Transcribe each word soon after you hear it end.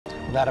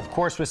That, of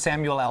course, was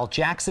Samuel L.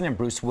 Jackson and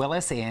Bruce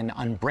Willis in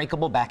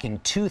Unbreakable back in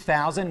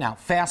 2000. Now,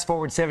 fast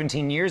forward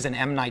 17 years, and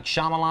M. Night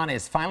Shyamalan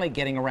is finally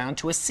getting around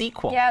to a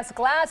sequel. Yes,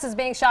 Glass is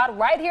being shot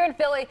right here in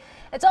Philly.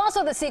 It's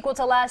also the sequel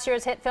to last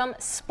year's hit film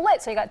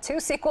Split, so you got two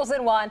sequels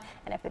in one.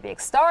 And if the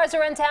big stars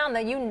are in town,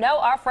 then you know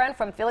our friend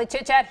from Philly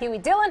Chit Chat,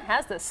 HughE Dillon,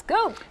 has the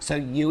scoop. So,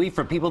 HughE,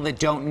 for people that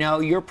don't know,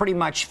 you're pretty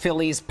much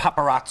Philly's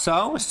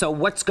paparazzo. So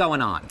what's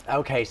going on?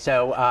 Okay,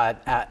 so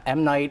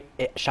M. Night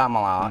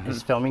Shyamalan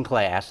is filming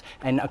Glass,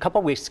 and a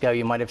couple weeks ago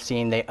you might have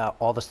seen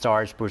all the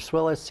stars, Bruce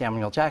Willis,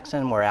 Samuel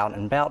Jackson, were out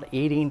and about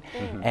eating,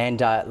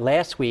 and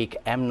last week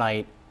M.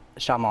 Night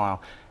Shyamalan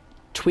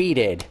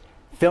tweeted,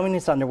 "Filming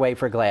is underway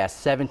for Glass,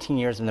 17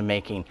 years in the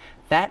making."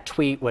 That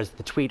tweet was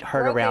the tweet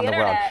heard around the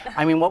world.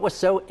 I mean, what was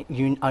so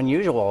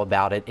unusual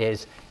about it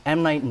is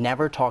M. Night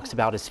never talks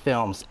about his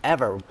films,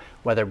 ever,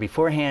 whether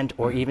beforehand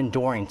or even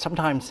during.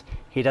 Sometimes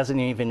he doesn't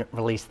even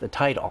release the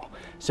title.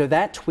 So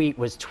that tweet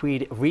was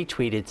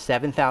retweeted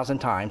 7,000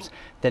 times.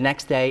 The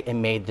next day, it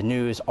made the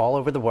news all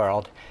over the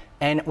world.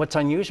 And what's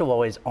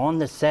unusual is on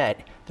the set,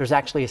 there's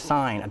actually a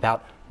sign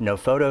about no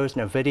photos,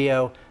 no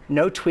video,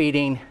 no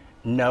tweeting,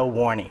 no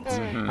warnings.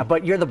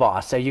 But you're the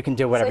boss, so you can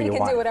do whatever you want.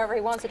 So he can do whatever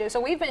he wants to do. So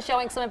we've been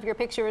showing some of your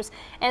pictures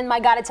in my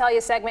Gotta Tell You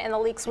segment and the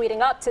leaks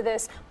leading up to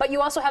this, but you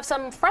also have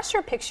some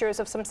fresher pictures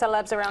of some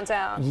celebs around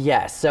town.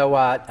 Yes, so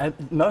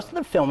most of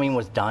the filming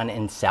was done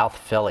in South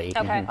Philly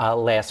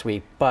last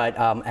week, but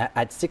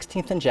at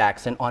 16th and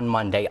Jackson on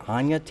Monday,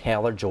 Anya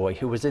Taylor-Joy,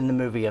 who was in the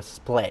movie of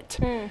Split,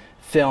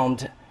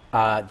 filmed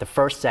the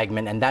first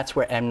segment, and that's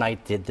where M.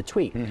 Night did the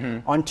tweet.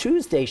 On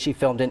Tuesday, she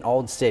filmed in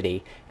Old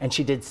City, and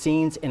she did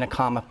scenes in a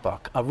comic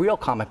book, a real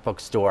comic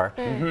book store.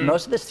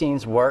 Most of the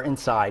scenes were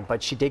inside,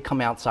 but she did come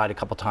outside a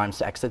couple times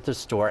to exit the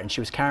store, and she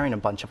was carrying a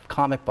bunch of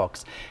comic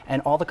books.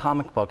 And all the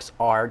comic books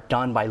are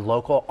done by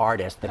local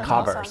artists, the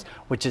covers,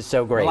 which is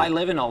so great. Well, I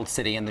live in Old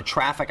City, and the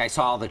traffic, I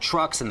saw all the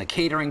trucks and the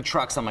catering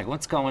trucks. I'm like,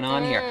 what's going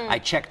on here? I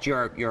checked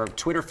your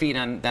Twitter feed,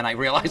 and then I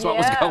realized what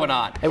was going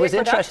on. It was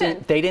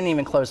interesting. They didn't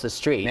even close the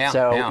street.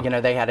 You know,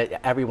 they had it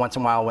every once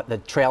in a while. The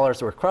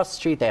trailers were across the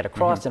street. They had to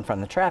cross in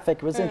front of the traffic.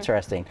 It was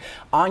interesting.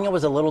 Anya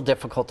was a little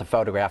difficult to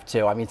photograph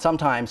too. I mean,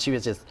 sometimes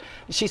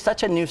she's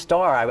such a new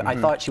star. I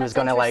thought she was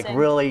going to like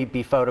really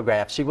be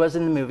photographed. She was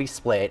in the movie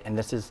Split, and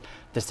this is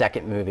the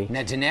second movie.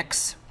 Now,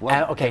 Denix.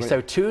 Okay,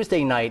 so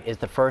Tuesday night is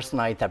the first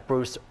night that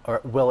Bruce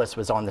Willis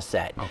was on the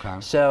set.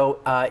 So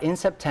in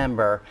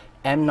September,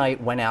 M. Night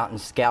went out and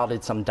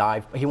scouted some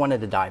he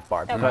wanted a dive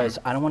bar, because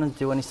I don't want to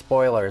do any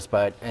spoilers,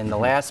 but in the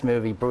last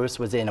movie, Bruce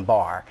was in a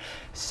bar.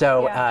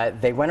 So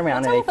they went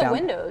around and they found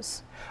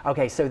windows.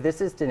 Okay, so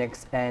this is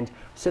Denix, and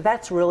so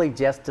that's really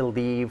just to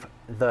leave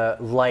the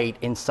light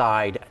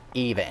inside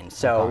even.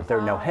 So there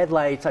are no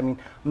headlights. I mean,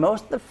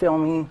 most of the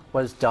filming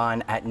was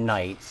done at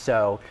night.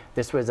 So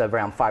this was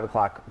around 5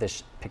 o'clock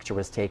this picture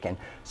was taken.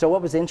 So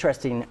what was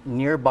interesting,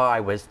 nearby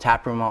was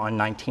Taproom on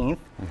 19th,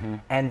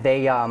 and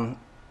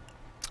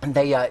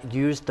they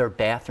used their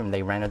bathroom.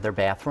 They rented their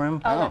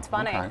bathroom. Oh, that's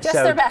funny. Just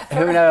their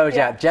bathroom. Who knows?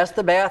 Yeah, just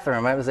the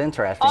bathroom. It was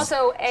interesting.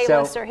 Also,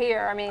 A-lister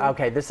here. I mean.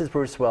 Okay, this is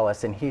Bruce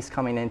Willis, and he's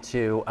coming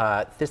into,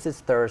 this is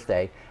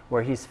Thursday,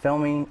 where he's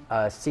filming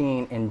a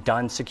scene in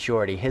Dunn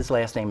Security. His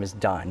last name is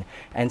Dunn.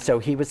 And so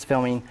he was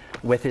filming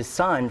with his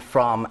son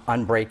from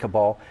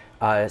Unbreakable,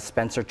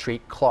 Spencer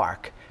Treat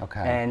Clark.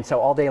 And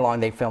so all day long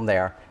they filmed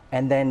there.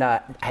 And then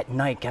at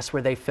night, guess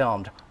where they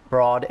filmed?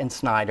 Broad and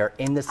Snyder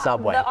in the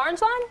subway. The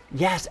Orange Line?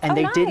 Yes, and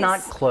they did not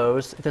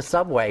close the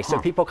subway. So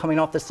people coming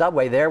off the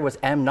subway, there was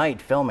M.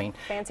 Night filming.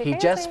 He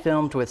just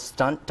filmed with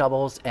stunt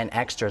doubles and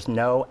extras,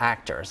 no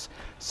actors.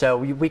 So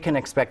we can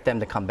expect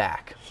them to come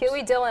back.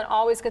 HughE Dillon,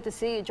 always good to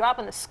see you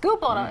dropping the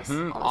scoop on us.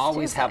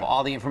 Always have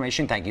all the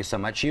information. Thank you so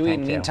much, HughE.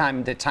 In the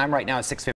meantime, the time right now is 6:50.